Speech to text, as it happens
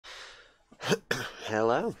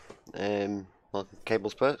Hello, welcome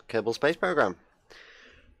to Kerbal Space program.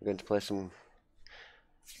 We're going to play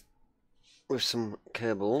with some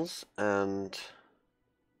Kerbals and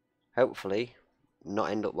hopefully not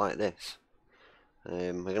end up like this.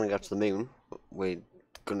 We're going to go to the moon. We're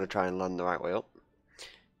going to try and land the right way up.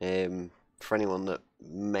 For anyone that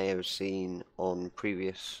may have seen on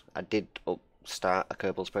previous, I did start a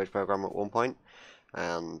Kerbal Space program at one point,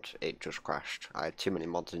 and it just crashed. I had too many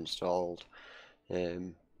mods installed.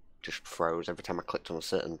 Just froze every time I clicked on a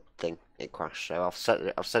certain thing. It crashed. So I've set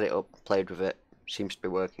it up, played with it. Seems to be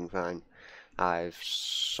working fine. I've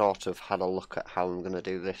sort of had a look at how I'm going to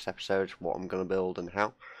do this episode, what I'm going to build, and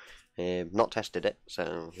how. Not tested it,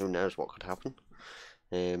 so who knows what could happen.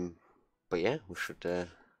 But yeah, we should get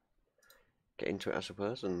into it, I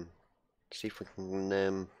suppose, and see if we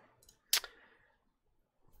can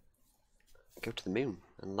go to the moon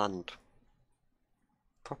and land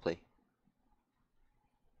properly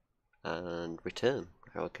and return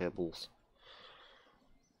our Kerbals.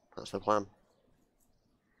 That's the plan.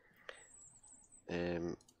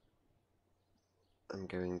 I'm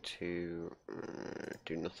going to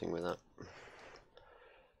do nothing with that.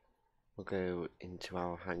 We'll go into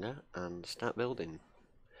our hangar and start building.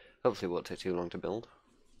 Hopefully it won't take too long to build.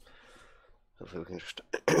 Hopefully we can just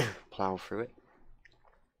plough through it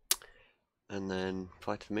and then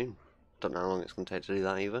fly to the moon. Don't know how long it's going to take to do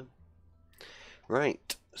that either.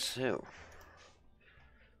 Right, so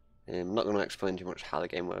I'm not going to explain too much how the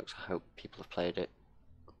game works. I hope people have played it.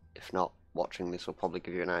 If not, watching this will probably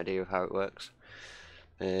give you an idea of how it works.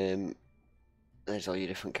 There's all your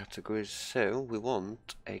different categories. So we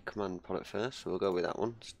want a command product first, so we'll go with that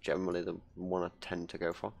one. It's generally the one I tend to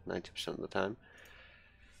go for 90% of the time.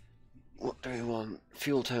 What do we want?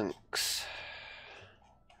 Fuel tanks.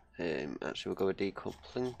 Actually we'll go with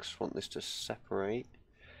decoupling because we want this to separate.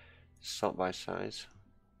 Sort by size.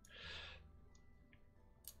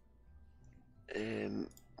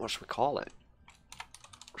 What should we call it?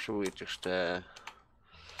 Should we just should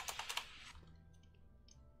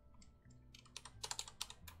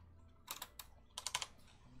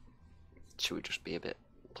we just be a bit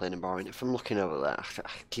plain and boring? If I'm looking over there, I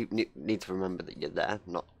need to remember that you're there,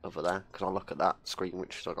 not over there, because I look at that screen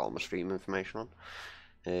which has got all my stream information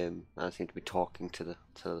on. I seem to be talking to the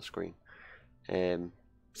screen.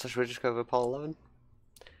 So should we just go over Apollo 11?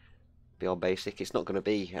 Be all basic. It's not going to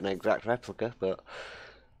be an exact replica, but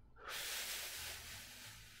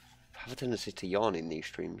I have a tendency to yawn in these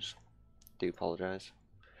streams. Do apologise.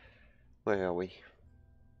 Where are we?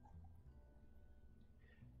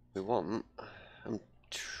 We want. I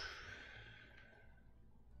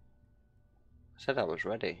said I was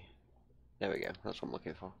ready. There we go. That's what I'm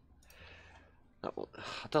looking for. I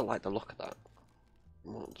don't like the look of that.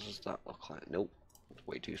 What does that look like? Nope. It's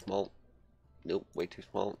way too small. Nope. Way too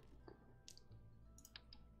small.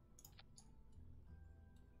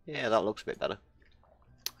 Yeah, that looks a bit better.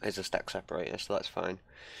 It's a stack separator, so that's fine.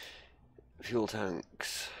 Fuel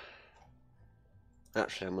tanks.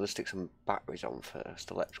 Actually, I'm going to stick some batteries on first.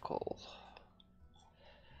 Electrical.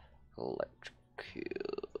 Electric.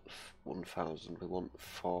 1000. We want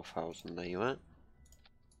 4000. There you are.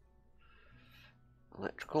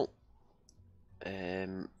 Electrical.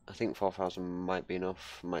 I think 4000 might be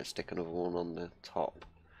enough. Might stick another one on the top.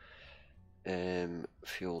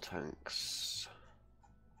 Fuel tanks.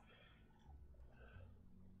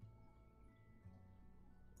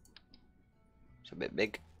 It's a bit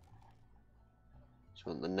big. So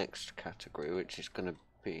on the next category, which is going to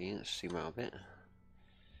be, let's zoom out a bit.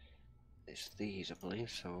 It's these, I believe.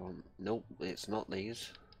 So nope, it's not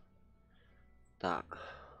these. That.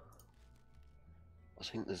 I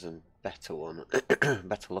think there's a better one,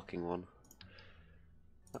 better looking one.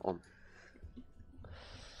 That one.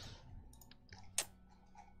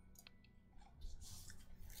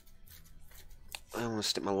 I'm going to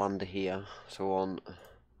stick my lander here, so on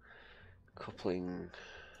coupling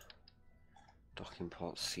docking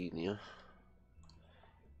port senior.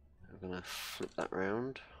 I'm going to flip that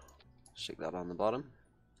round, stick that on the bottom.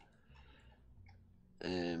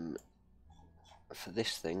 For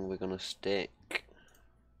this thing we're going to stick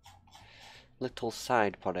little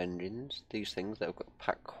side pod engines, these things that have got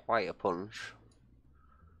packed quite a punch.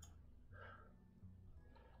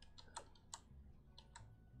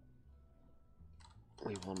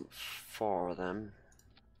 We want 4 of them.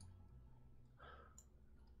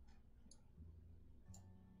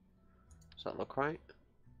 Does that look right?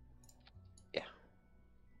 Yeah.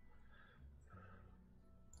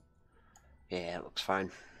 Yeah, it looks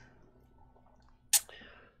fine.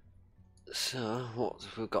 So, what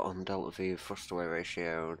have we got on delta V thrust away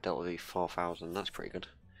ratio? Delta V 4000, that's pretty good.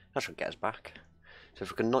 That should get us back. So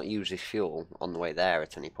if we can not use this fuel on the way there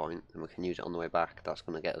at any point, then we can use it on the way back. That's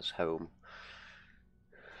going to get us home.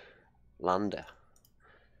 Lander.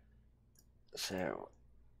 So,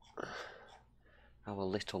 our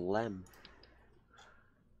little Lem.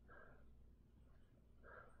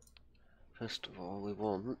 First of all, we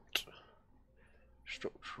want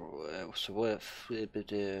structural. So we're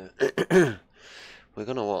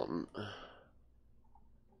going to want a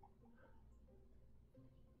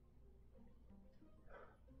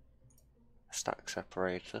stack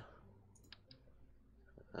separator.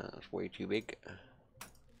 That's way too big.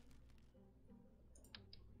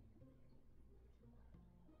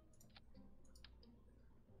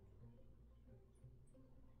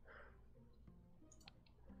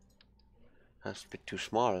 That's a bit too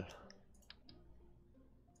small.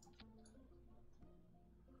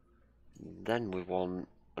 Then we want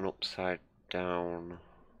an upside down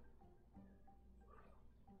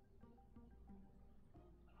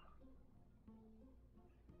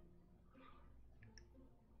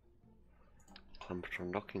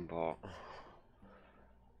Clampetron docking port.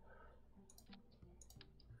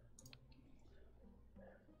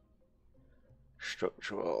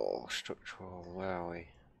 Structural, where are we?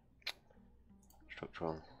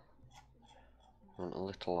 Structural. Want a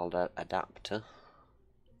little adapter.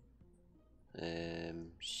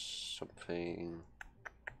 Something.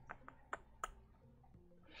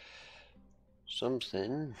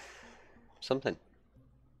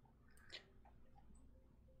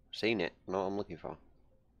 Seen it, not what I'm looking for.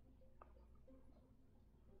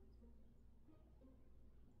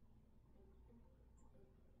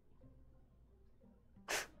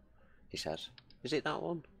 He says, is it that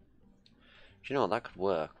one? Do you know what, that could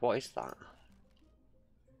work? What is that?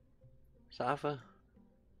 Is that ever?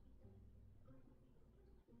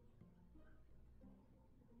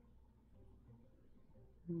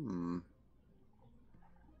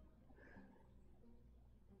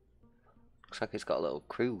 Looks like it's got a little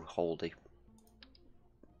crew holdy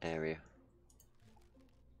area.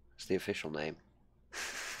 It's the official name.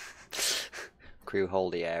 Crew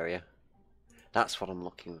holdy area. That's what I'm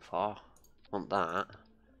looking for. Want that.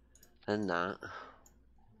 And that.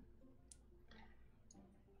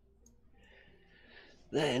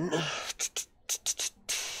 Then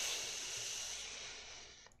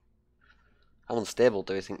how unstable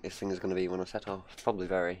do you think this thing is going to be when I set off? Probably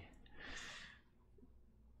very.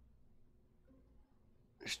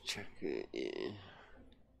 Just check it. Yeah.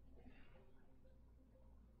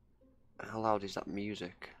 How loud is that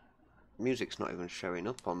music? Music's not even showing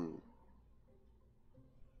up on.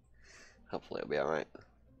 Hopefully it'll be alright.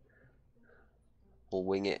 We'll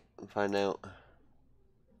wing it and find out.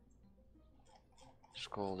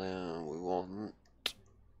 Scroll down, we want.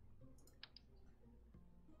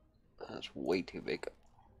 That's way too big.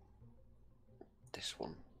 This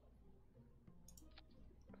one.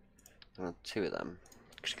 I want two of them.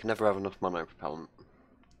 Because you can never have enough mono propellant.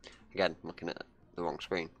 Again, looking at the wrong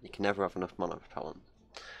screen. You can never have enough mono propellant.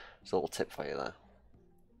 It's a little tip for you there.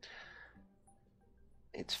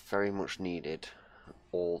 It's very much needed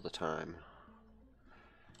all the time.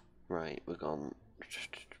 Right, we want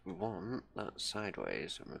that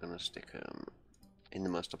sideways, and we're going to stick them in the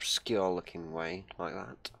most obscure looking way, like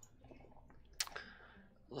that.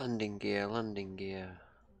 Landing gear, landing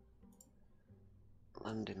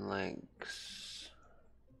legs.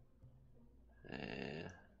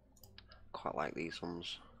 Quite like these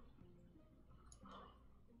ones.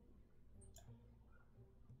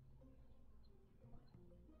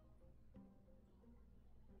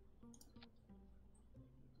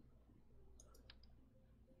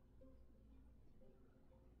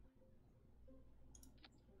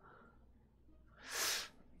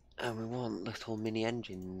 And we want little mini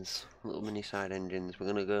engines, little mini side engines. We're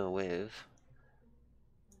gonna go with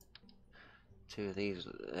two of these,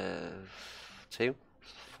 two,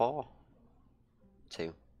 four,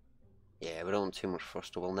 two. Yeah, we don't want too much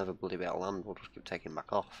thruster. We'll never bloody be able to land. We'll just keep taking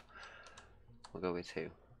back off. We'll go with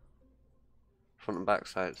two. Front and back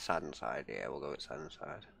side, side and side. Yeah, we'll go with side and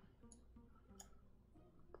side.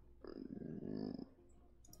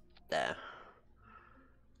 There.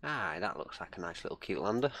 Ah, that looks like a nice little cute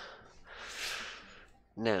lander.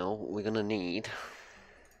 Now we're gonna need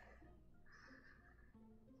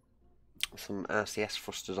some RCS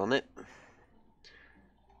thrusters on it.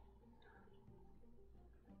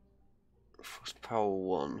 Thrust power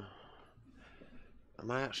 1.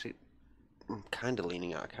 I'm kind of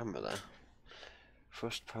leaning out of camera there.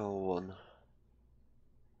 Thrust power 1.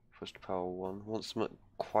 Thrust power 1. Want some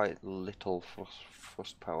quite little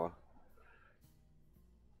thrust power.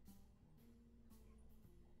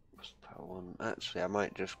 Thrust power 1. Actually, I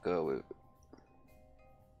might just go with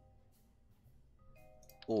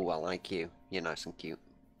Oh, I like you. You're nice and cute.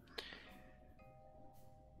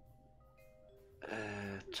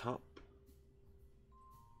 Top.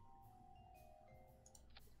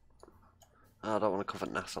 Oh, I don't want to cover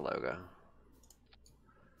NASA logo.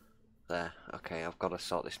 There. Okay, I've got to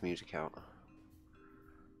sort this music out.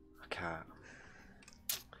 I can't.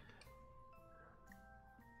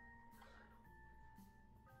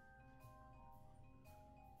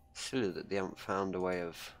 Silly that they haven't found a way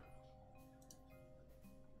of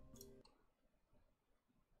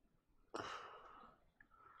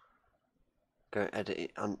go edit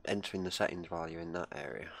it and entering the settings while you're in that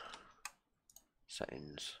area.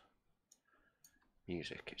 Settings.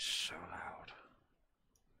 Music is so loud.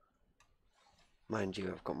 Mind you,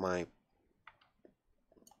 I've got my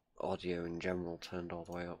audio in general turned all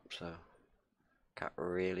the way up, so can't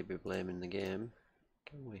really be blaming the game,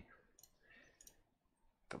 can we?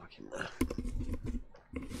 Go back in there.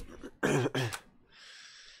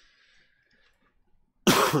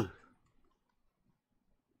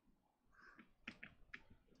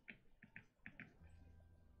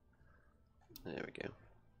 There we go.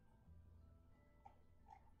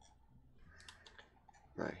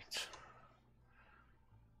 Right.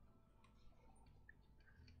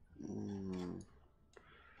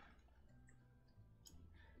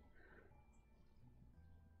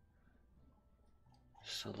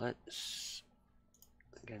 So let's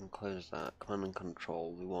again close that. Command and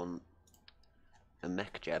control. We want a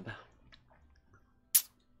mech jeb,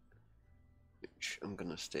 which I'm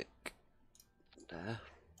gonna stick there.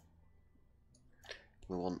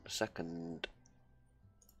 We want a second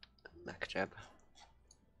mech jeb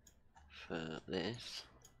for this.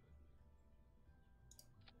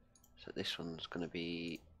 So this one's gonna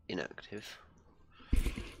be inactive.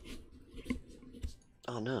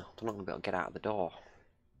 Oh no, they're not gonna be able to get out of the door.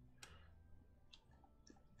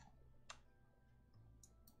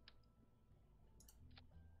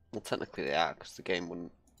 Well, technically they are, because the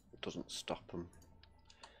game doesn't stop them.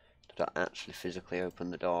 They don't actually physically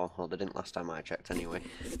open the door. Well, they didn't last time I checked anyway.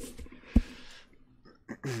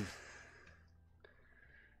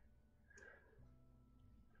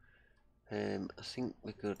 I think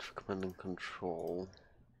we're good for command and control.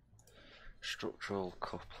 Structural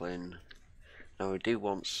coupling. Now we do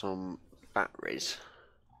want some batteries.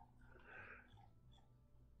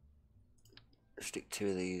 Stick two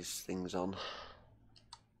of these things on.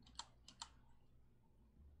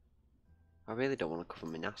 I really don't want to cover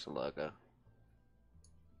my NASA logo.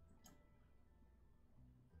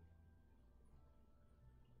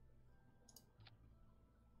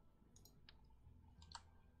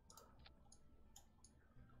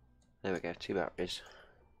 There we go, two batteries.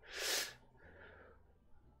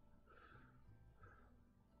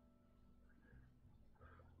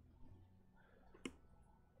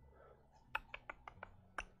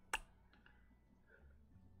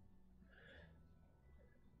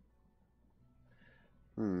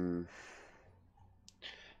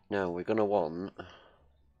 Now we're gonna want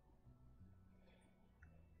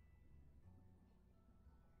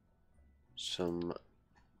some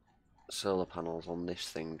solar panels on this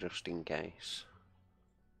thing just in case.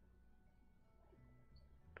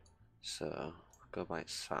 So go by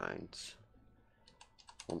its sides.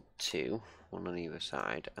 Want two, one on either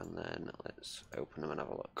side, and then let's open them and have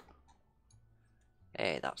a look.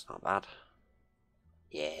 Hey, that's not bad.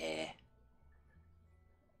 Yeah.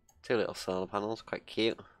 Two little solar panels, quite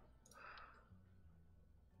cute.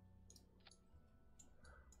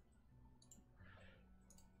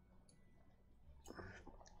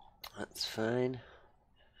 That's fine.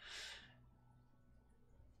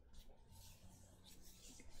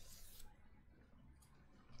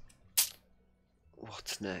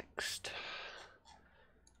 What's next?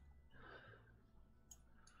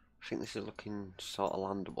 I think this is looking sort of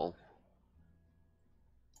landable.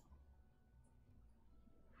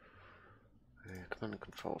 Command and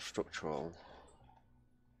control structural.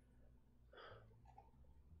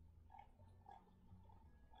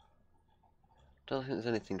 Don't think there's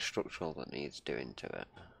anything structural that needs doing to it.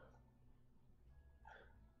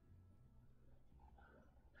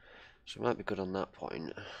 So it might be good on that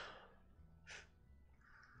point.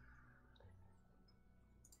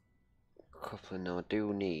 Coupling now, I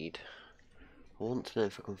want to know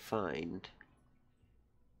if I can find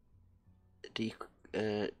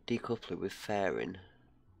a decoupler with fairing.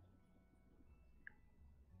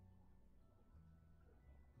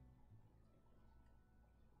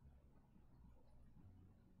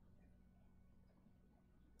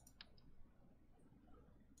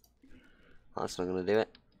 That's not going to do it.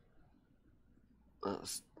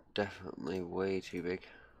 That's definitely way too big.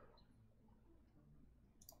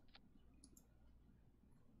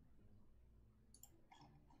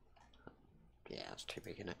 Yeah, that's too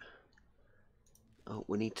big, isn't it? Oh,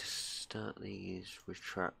 we need to start these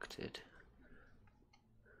retracted.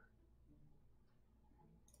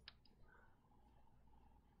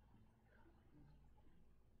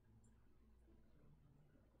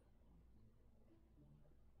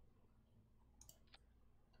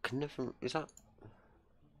 Can never. Is that?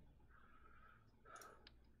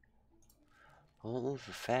 I want one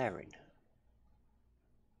for fairing.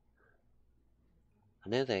 I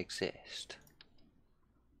know they exist.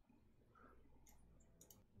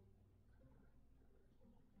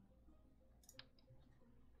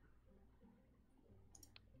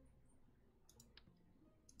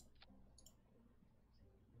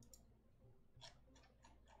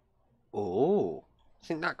 Oh, I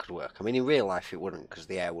think that could work. I mean, in real life it wouldn't, because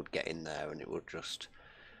the air would get in there and it would just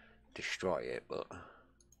destroy it, but...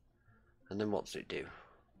 And then what does it do?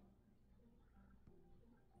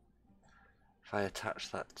 If I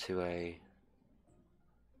attach that to a...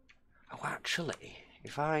 Oh, actually,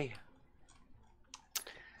 if I...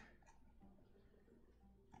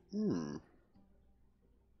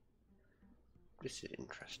 This is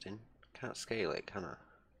interesting. Can't scale it, can I?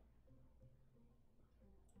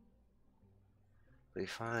 But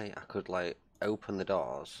if I could, like, open the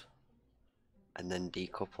doors and then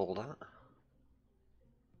decouple that.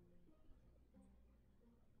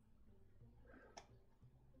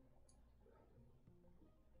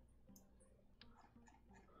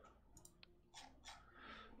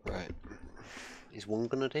 Right. Is one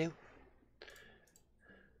gonna do?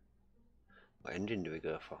 What engine do we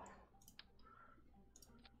go for?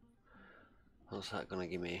 What's that gonna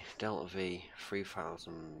give me? Delta V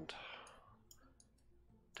 3000.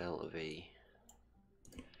 Delta V.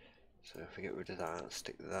 So if we get rid of that,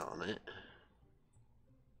 stick that on it.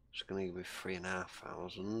 It's gonna give me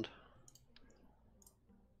 3,500.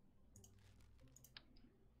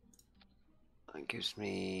 That gives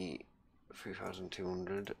me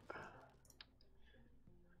 3,200.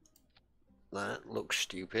 That looks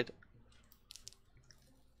stupid.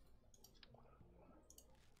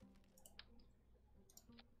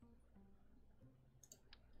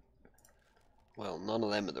 Well, none of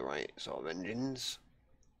them are the right sort of engines.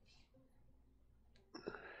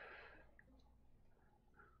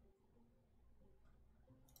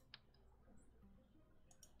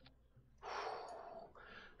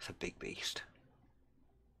 It's a big beast.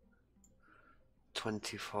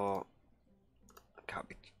 24. Can't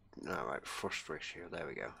be. No, right, thrust ratio. There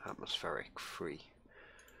we go. Atmospheric 3.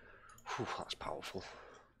 Whew, that's powerful.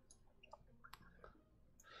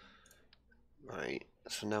 Right,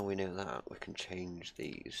 so now we know that, we can change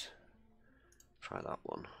these. Try that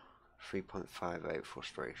one. 3.58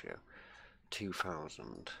 thrust ratio.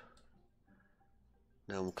 2,000.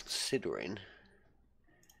 Now I'm considering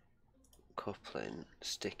coupling,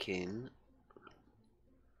 sticking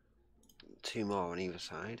 2 more on either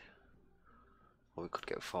side. Or we could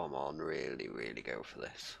get 4 more and really go for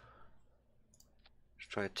this. Let's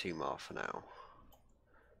try 2 more for now.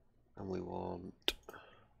 And we want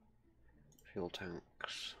fuel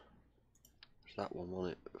tanks. Is that one on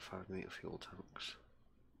it? 5-meter fuel tanks.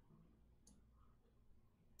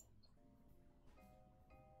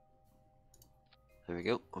 There we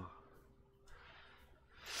go.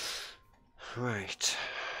 Right.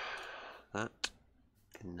 That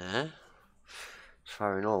in there.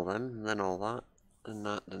 Firing all them, and then all that, and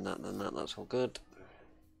that, then that, then that. That's all good.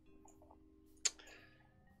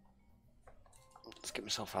 Let's get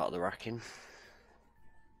myself out of the racking.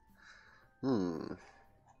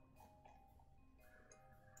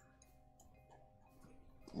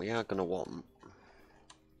 We are going to want...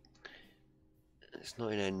 It's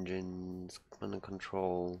not in engines, command and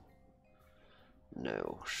control,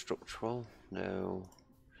 no. Structural, no.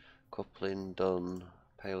 Coupling, done.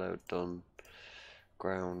 Payload, done.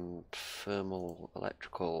 Ground, thermal,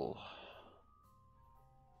 electrical.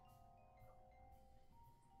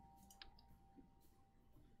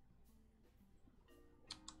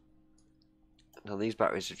 Now these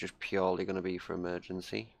batteries are just purely going to be for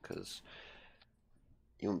emergency, because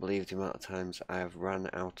you won't believe the amount of times I have ran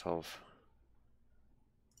out of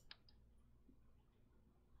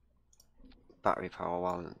battery power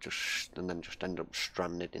while and then just end up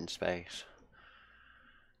stranded in space.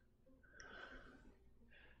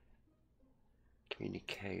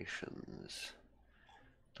 Communications.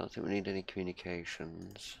 Don't think we need any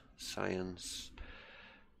communications. Science.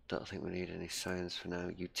 Don't think we need any science for now.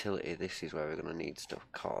 Utility. This is where we're going to need stuff,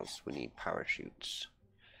 cause we need parachutes.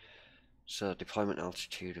 So deployment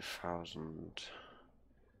altitude of 1,000,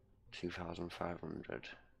 2,500.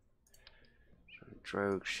 So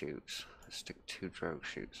drogue chutes. Let's stick 2 drogue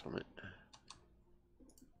chutes on it.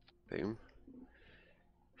 Boom.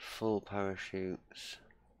 Full parachutes.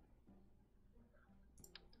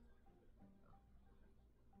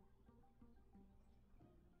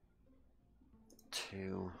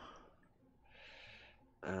 Two.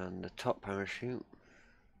 And the top parachute.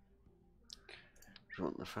 Do you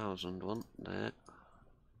want the 1,000 one? There.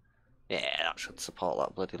 Yeah, that should support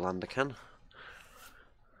that bloody lander can.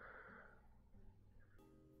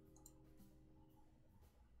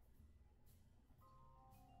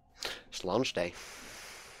 It's launch day.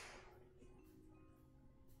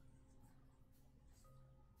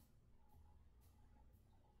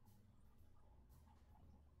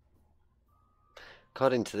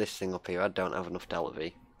 According to this thing up here, I don't have enough Delta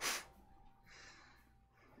V.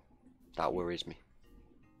 That worries me.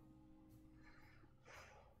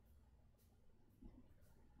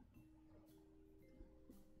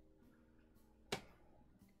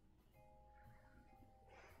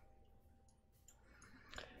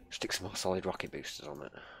 Stick some more solid rocket boosters on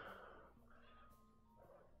it.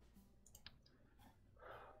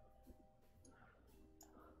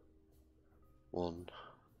 One.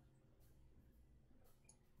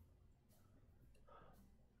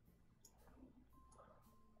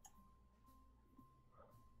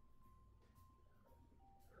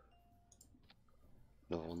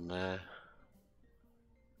 Another one there.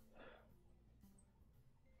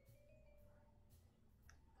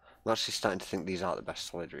 I'm actually starting to think these aren't the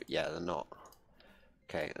best solid. Yeah, they're not.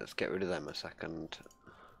 Okay, let's get rid of them a second.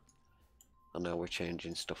 I know we're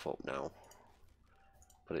changing stuff up now,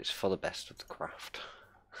 but it's for the best of the craft.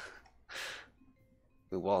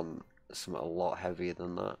 We want something a lot heavier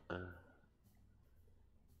than that.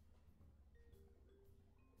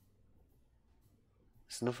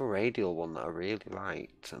 There's another radial one that I really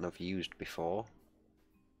liked and I've used before.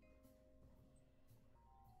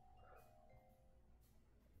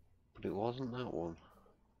 But it wasn't that one.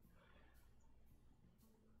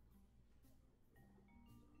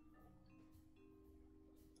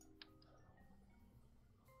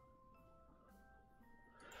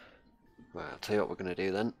 Right, I'll tell you what we're going to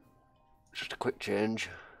do then. Just a quick change.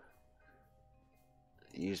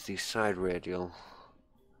 Use these side radial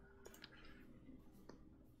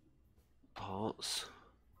ports.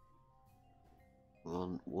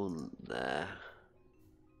 One there.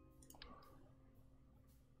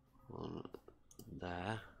 One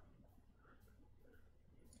there.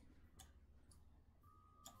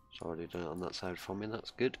 It's already done it on that side for me,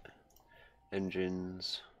 that's good.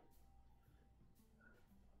 Engines.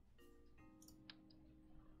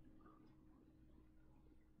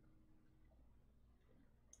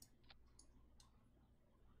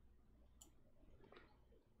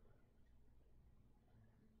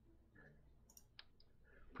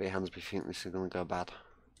 Put your hands up if you think this is going to go bad.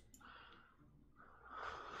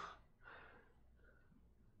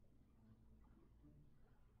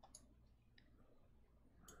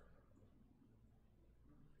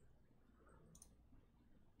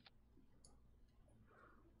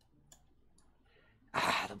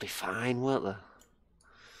 Ah, they'll be fine, won't they?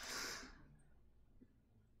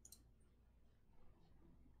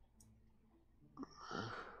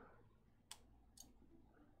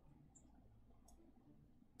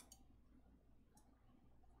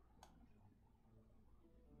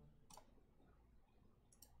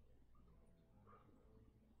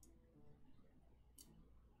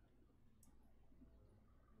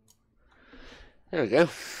 There we go.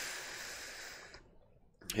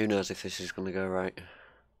 Who knows if this is going to go right.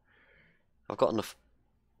 I've got enough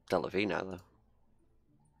Delta V now though.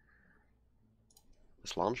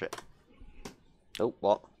 Let's launch it. Oh,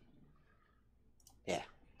 what? Yeah,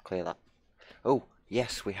 clear that. Oh,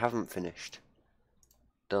 yes, we haven't finished.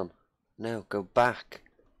 Done. No, go back.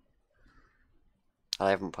 I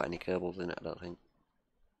haven't put any cables in it, I don't think.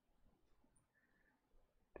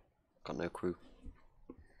 Got no crew.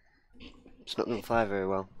 It's not going to fly very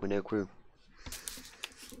well with no crew.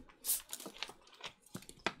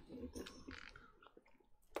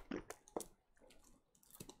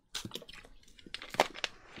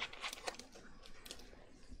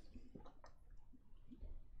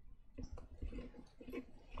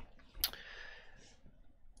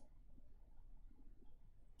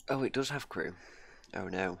 Oh, it does have crew. Oh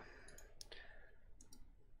no.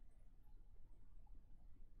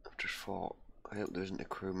 I've just thought, I hope there isn't a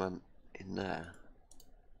crewman in there.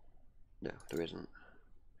 No, there isn't.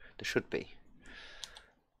 There should be.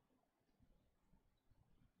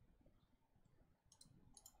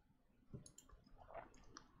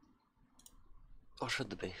 Or should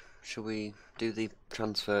there be? Should we do the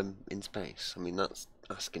transfer in space? I mean, that's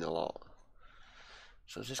asking a lot.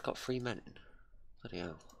 So has this got 3 men in? Bloody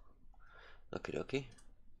hell. Okie dokie.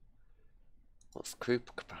 What's the crew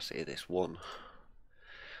capacity of this one?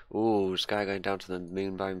 Ooh, this guy going down to the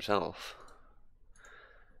moon by himself.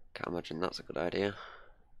 Can't imagine that's a good idea.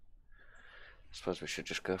 I suppose we should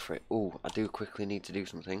just go for it. Ooh, I do quickly need to do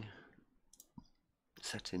something.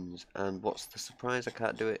 Settings, and what's the surprise? I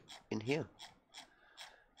can't do it in here.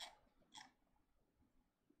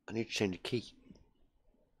 I need to change a key.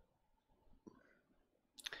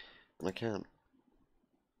 And I can't.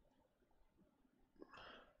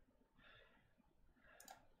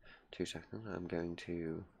 Two seconds, I'm going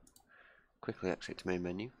to quickly exit to main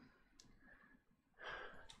menu.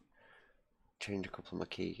 Change a couple of my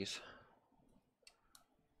keys.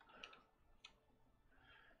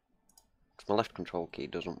 My left control key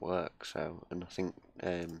doesn't work, so, and I think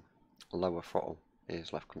lower throttle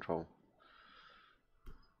is left control.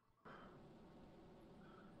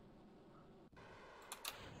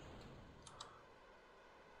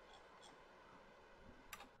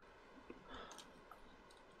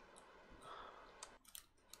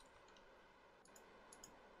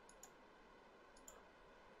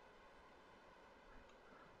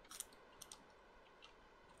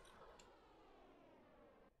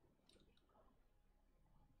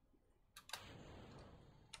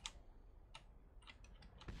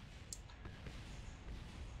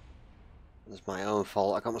 It's my own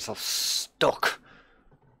fault. I got myself stuck.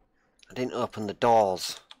 I didn't open the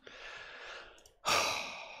doors.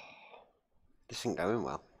 This isn't going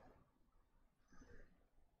well.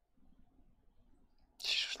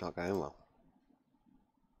 It's just not going well.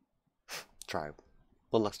 Try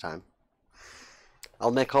one last time.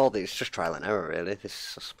 I'll make all these just trial and error, really. This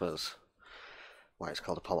is, I suppose, why it's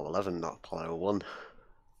called Apollo 11, not Apollo 1.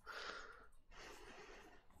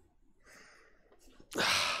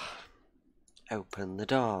 Open the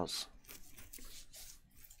doors.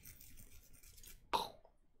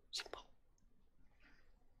 Simple.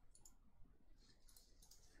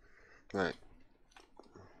 Right.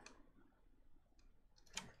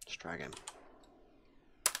 Let's try again.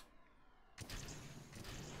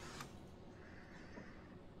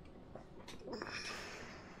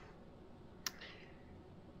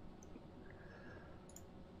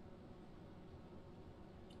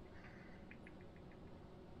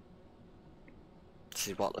 This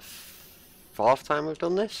is what, the fourth time we've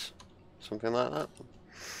done this? Something like that.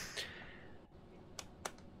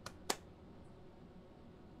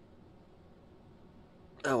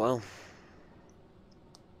 Oh well.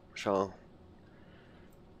 Sure.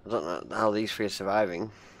 I don't know how these three are surviving.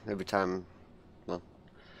 Every time, well,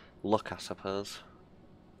 luck I suppose.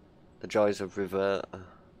 The joys of revert.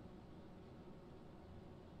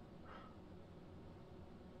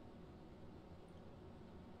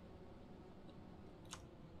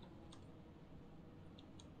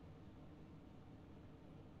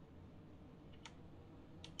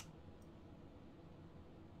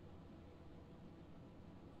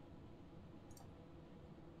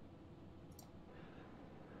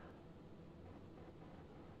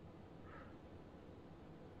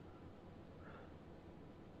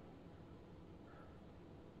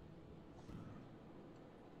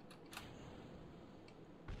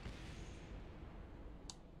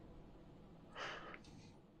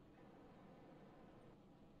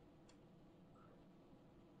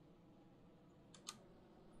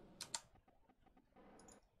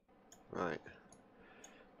 Right.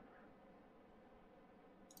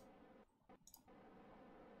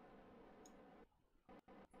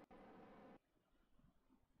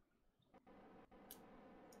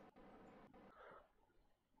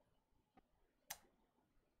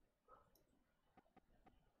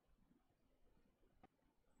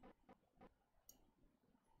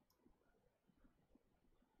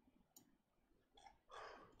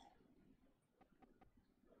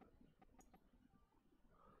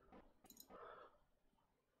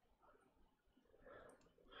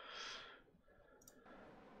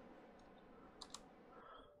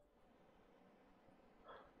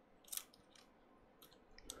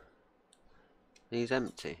 He's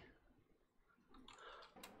empty.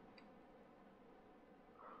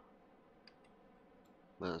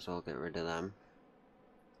 Might as well get rid of them.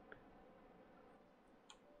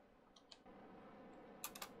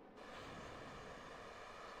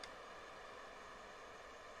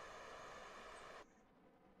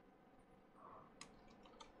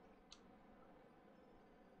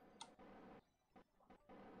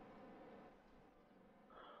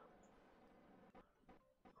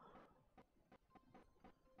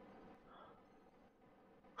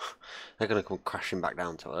 They're gonna come crashing back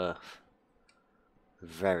down to Earth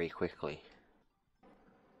very quickly.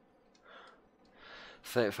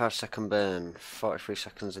 35-second burn, 43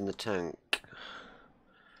 seconds in the tank.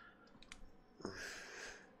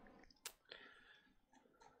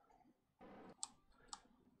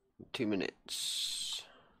 2 minutes.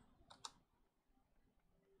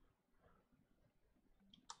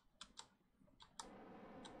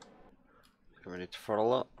 Get ready to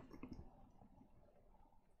throttle up.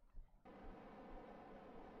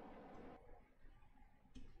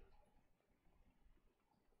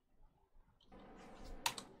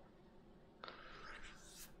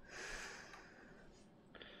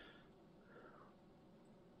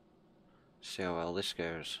 See how well this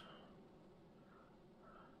goes.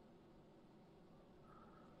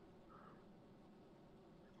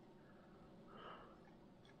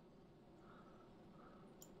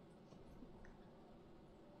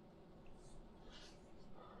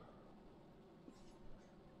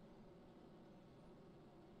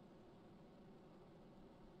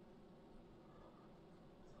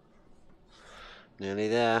 Nearly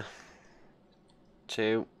there.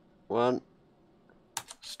 2, 1,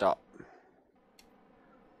 stop.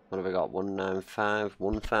 What have we got? 195,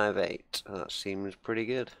 158. That seems pretty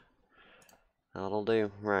good. That'll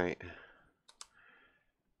do. Right.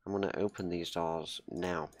 I'm going to open these doors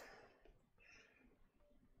now.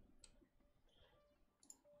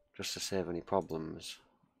 Just to save any problems.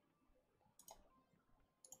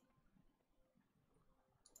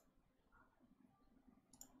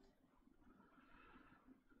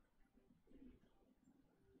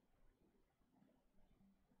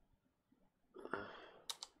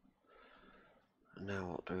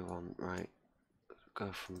 Now what do we want? Right.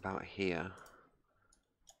 Go from about here.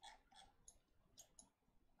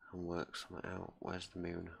 And work something out. Where's the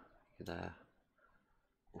moon? You're there.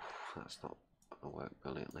 Oof, that's not going to work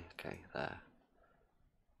brilliantly. Okay, there.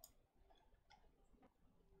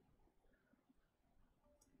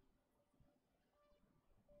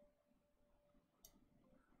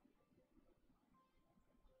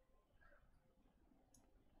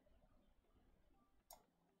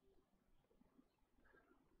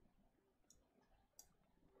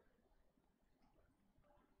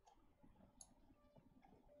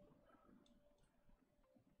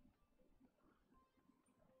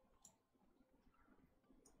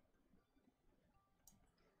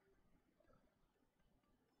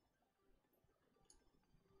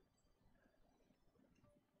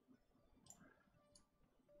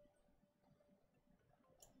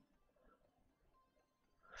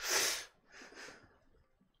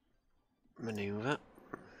 Maneuver.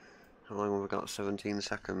 How long have we got? 17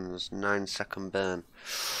 seconds. 9-second burn.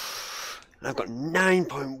 And I've got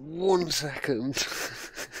 9.1 seconds.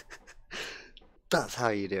 That's how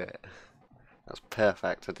you do it. That's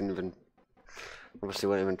perfect. I didn't even... Obviously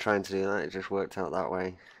weren't even trying to do that. It just worked out that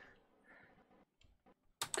way.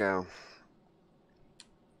 Go.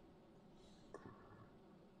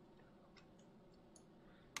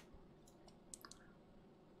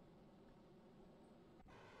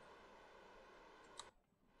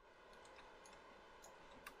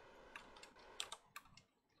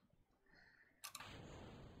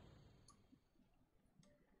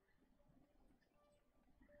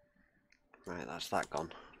 Right, that's that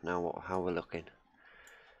gone. Now what? How we're looking?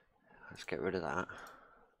 Let's get rid of that.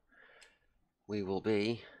 We will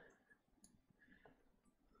be...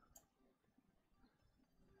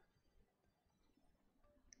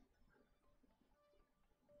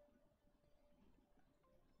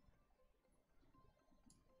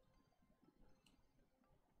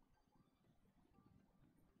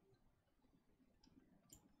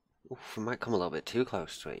 Oof, we might come a little bit too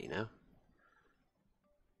close to it, you know.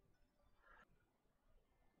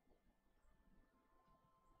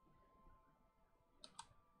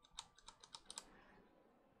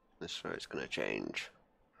 This is where it's going to change.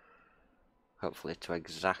 Hopefully to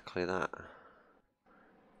exactly that.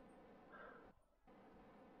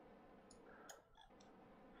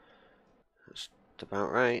 That's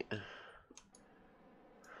about right.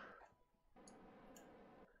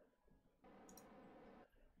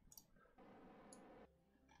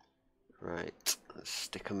 Right, let's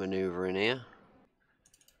stick a maneuver in here.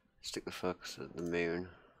 Stick the focus at the moon.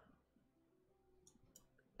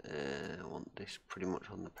 I want this pretty much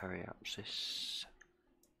on the periapsis.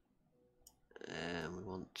 And we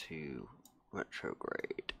want to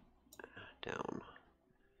retrograde down.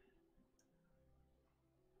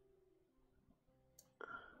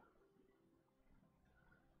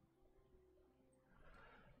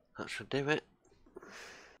 That should do it.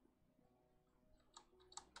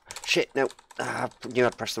 Shit, no. You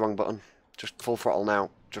had pressed the wrong button. Just full throttle now.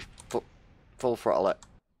 Just full throttle it.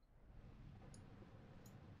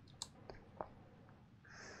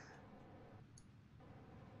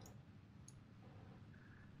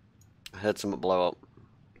 I heard something blow up.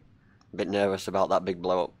 A bit nervous about that big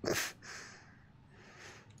blow up.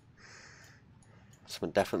 last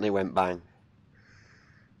one definitely went bang.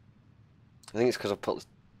 I think it's because I put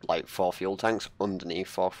like 4 fuel tanks underneath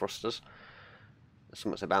 4 thrusters.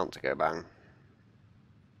 Something's about to go bang.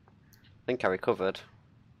 I think I recovered.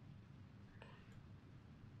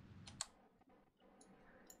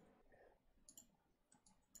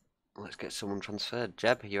 Let's get someone transferred.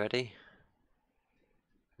 Jeb, are you ready?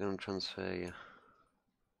 I'm going to transfer you.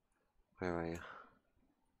 Where are you?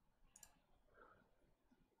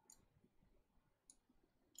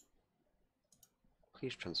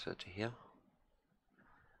 Please transfer to here.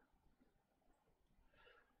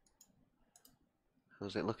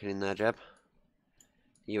 How's it looking in there, Jeb?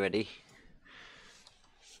 You ready?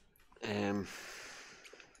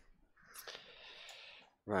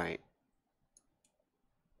 Right.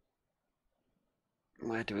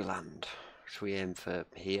 Where do we land? Should we aim for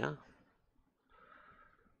here?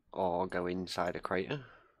 Or go inside a crater?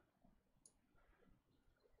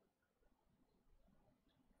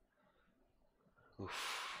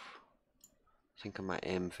 Oof. I think I might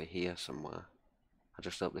aim for here somewhere. I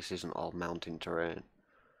just hope this isn't all mountain terrain.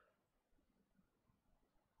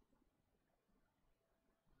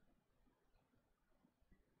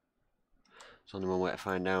 There's only one way to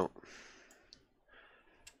find out.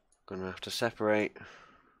 Gonna have to separate.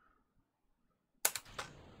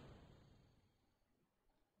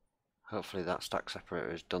 Hopefully that stack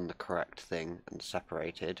separator has done the correct thing and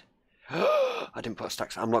separated. I didn't put a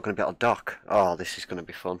stack. I'm not going to be able to dock. Oh, this is going to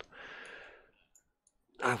be fun.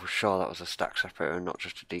 I was sure that was a stack separator and not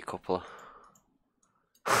just a decoupler.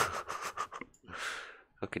 Okie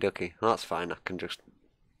dokie. Well, that's fine. I can just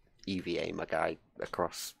EVA my guy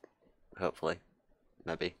across. Hopefully.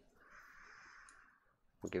 Maybe.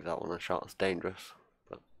 We'll give that one a shot. It's dangerous,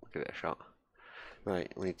 but we'll give it a shot.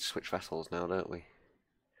 Right, we need to switch vessels now, don't we?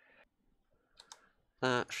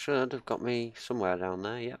 That should have got me somewhere down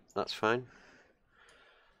there. Yep, that's fine.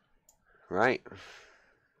 Right.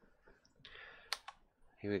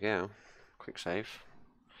 Here we go. Quick save.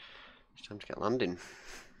 It's time to get landing.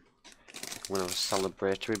 I'm going to have a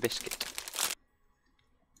celebratory biscuit.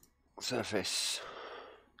 Surface.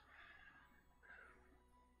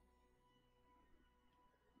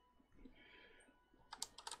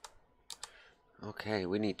 Okay,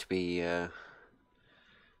 we need to be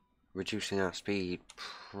reducing our speed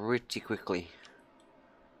pretty quickly.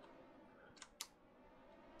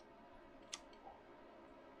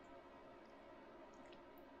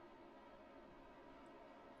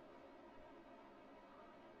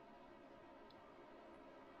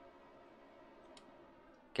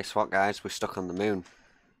 Guess what, guys? We're stuck on the moon.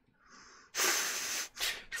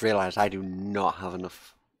 Just realised I do not have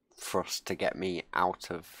enough thrust to get me out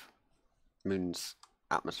of moon's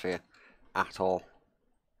atmosphere at all.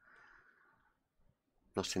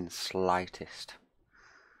 Not in the slightest.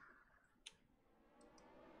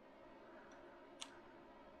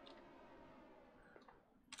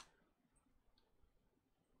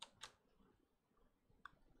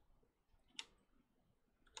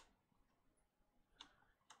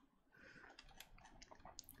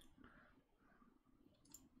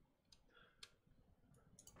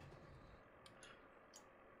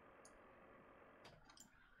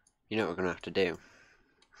 You know what we're going to have to do?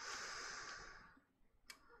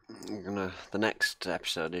 The next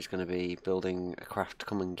episode is going to be building a craft to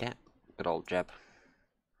come and get good old Jeb.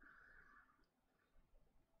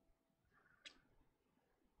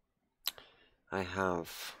 I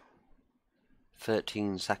have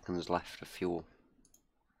 13 seconds left of fuel.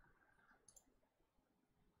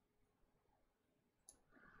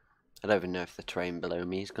 I don't even know if the terrain below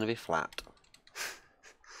me is going to be flat.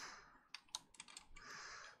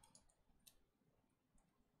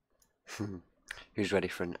 Who's ready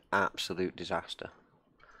for an absolute disaster?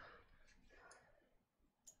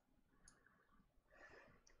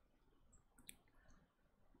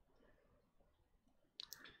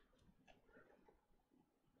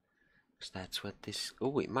 So that's what this...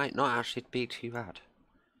 Oh, it might not actually be too bad.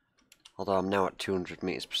 Although I'm now at 200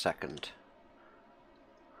 meters per second.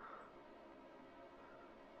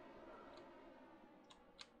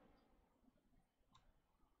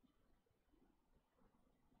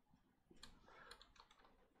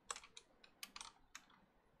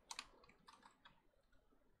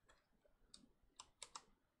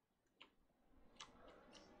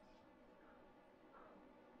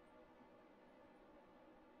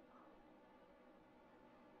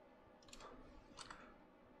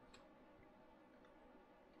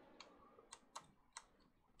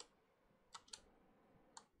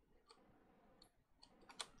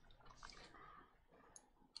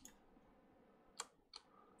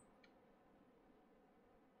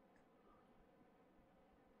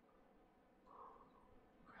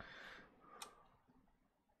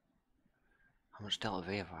 How much Delta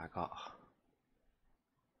V have I got?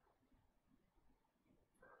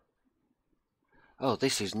 Oh,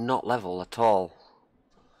 this is not level at all.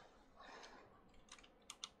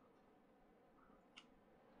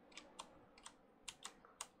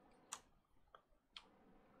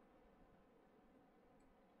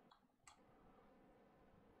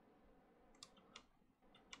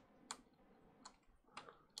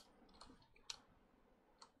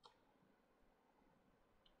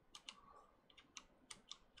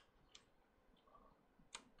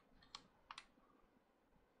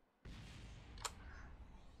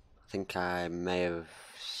 I think I may have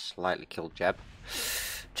slightly killed Jeb.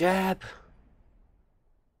 Jeb!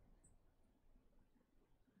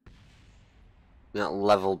 That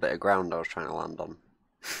level bit of ground I was trying to land on.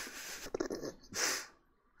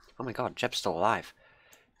 Oh my god, Jeb's still alive.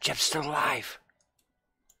 Jeb's still alive!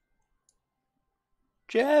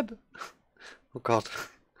 Jeb! Oh god.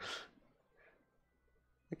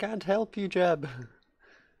 I can't help you, Jeb.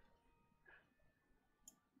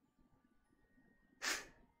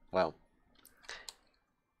 Well.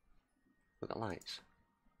 Look at lights.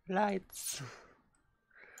 Lights!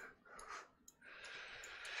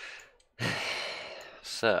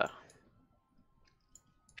 So.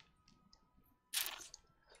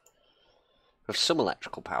 We have some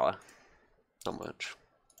electrical power. Not much.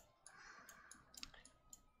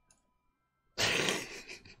 I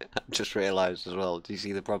just realised as well, do you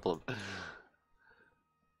see the problem?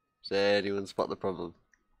 Does anyone spot the problem?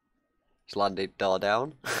 Just landed door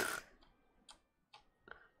down.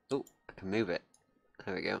 Oh, I can move it.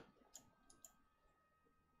 There we go.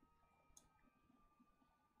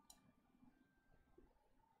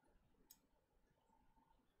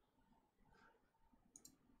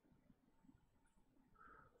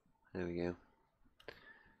 There we go.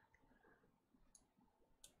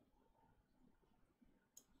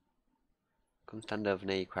 Come stand over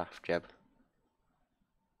near your craft, Jeb.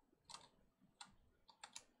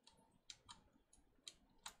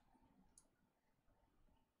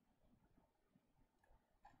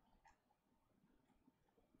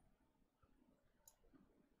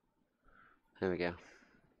 There we go.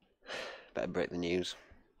 Better break the news.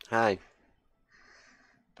 Hi.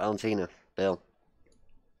 Valentina. Bill.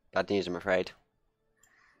 Bad news, I'm afraid.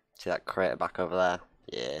 See that crater back over there?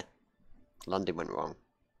 Yeah. Landing went wrong.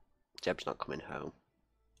 Jeb's not coming home.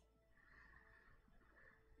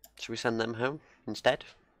 Should we send them home instead?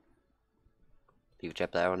 Leave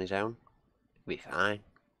Jeb there on his own? He'll be fine.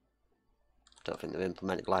 Don't think they've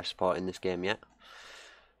implemented life support in this game yet.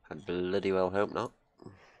 I bloody well hope not.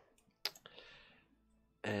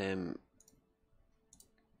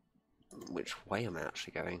 Which way am I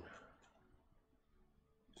actually going?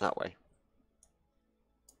 That way.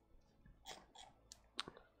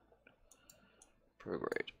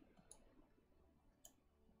 Prograde.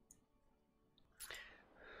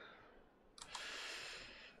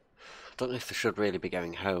 I don't know if they should really be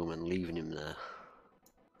going home and leaving him there.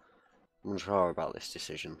 I'm unsure about this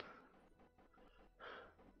decision.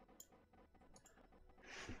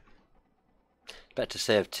 Better to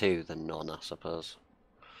save 2 than none, I suppose.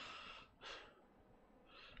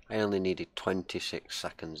 I only needed 26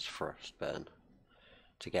 seconds frost burn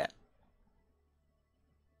to get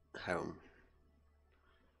home.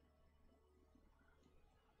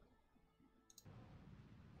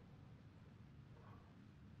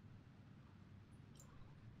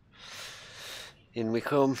 In we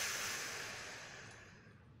come.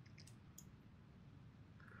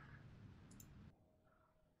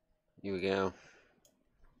 Here we go.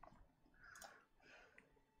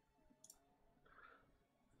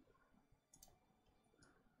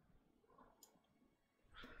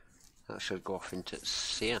 That should go off into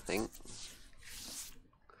sea, I think.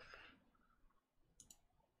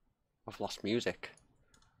 I've lost music.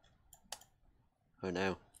 Oh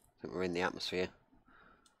no, I think we're in the atmosphere.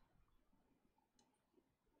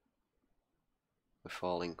 We're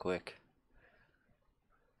falling quick.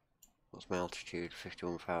 What's my altitude?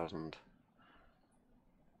 51,000.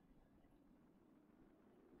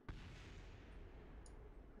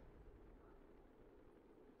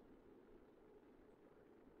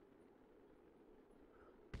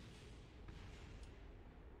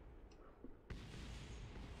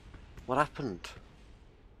 What happened?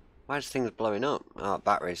 Why is things blowing up? Oh,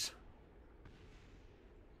 batteries.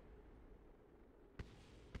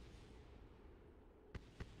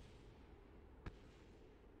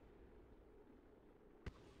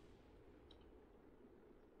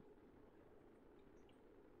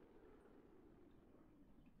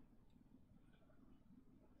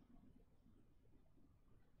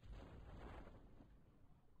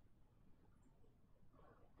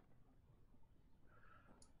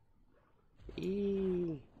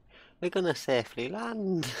 We're gonna safely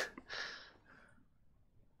land.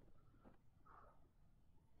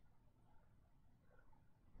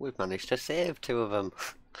 We've managed to save 2 of them.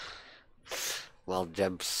 While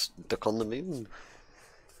Jeb's stuck on the moon.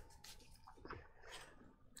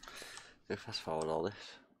 Let's fast forward all this.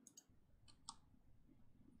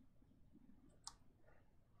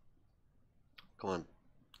 Come on.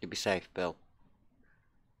 You'll be safe, Bill.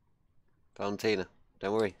 Valentina,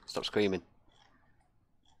 don't worry. Stop screaming.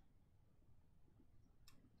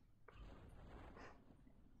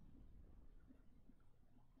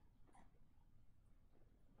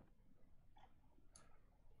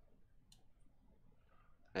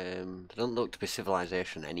 There don't look to be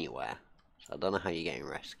civilization anywhere, so I don't know how you're getting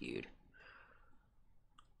rescued.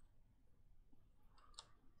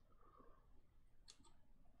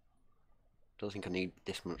 Don't think I need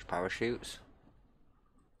this much parachutes.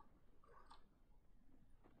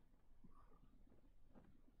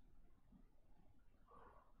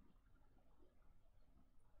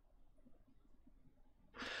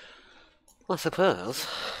 Well, I suppose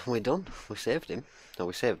we're done. We saved him. No,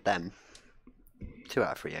 we saved them. 2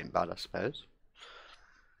 out of 3 ain't bad, I suppose.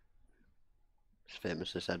 It's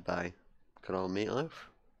famously said by Kerbal Meatloaf.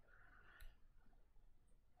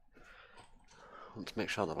 I want to make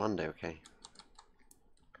sure the land okay.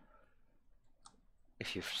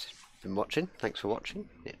 If you've been watching, thanks for watching.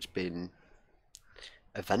 It's been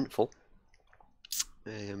eventful.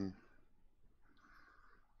 Don't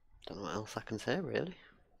know what else I can say really,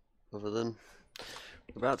 other than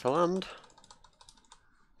we're about to land.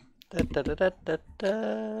 Da, da, da, da, da,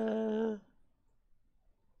 da.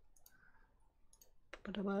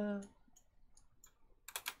 Ba, da, ba.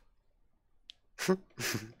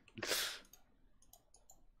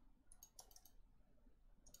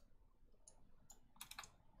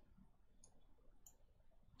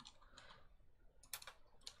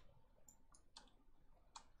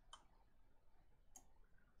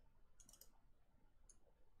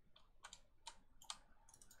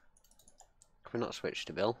 Can we not switch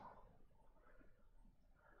to Bill?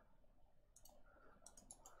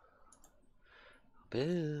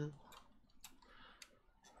 Bill.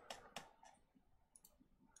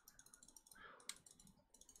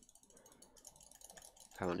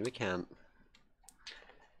 Apparently we can't.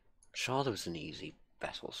 Sure there was an easy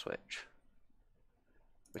vessel switch.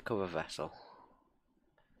 Recover vessel.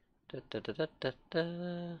 Da, da, da, da, da,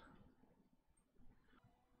 da.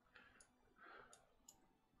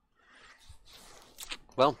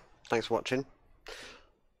 Well, thanks for watching.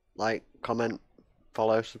 Like, comment,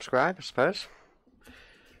 follow, subscribe, I suppose.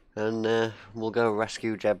 And we'll go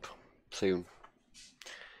rescue Jeb soon.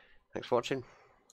 Thanks for watching.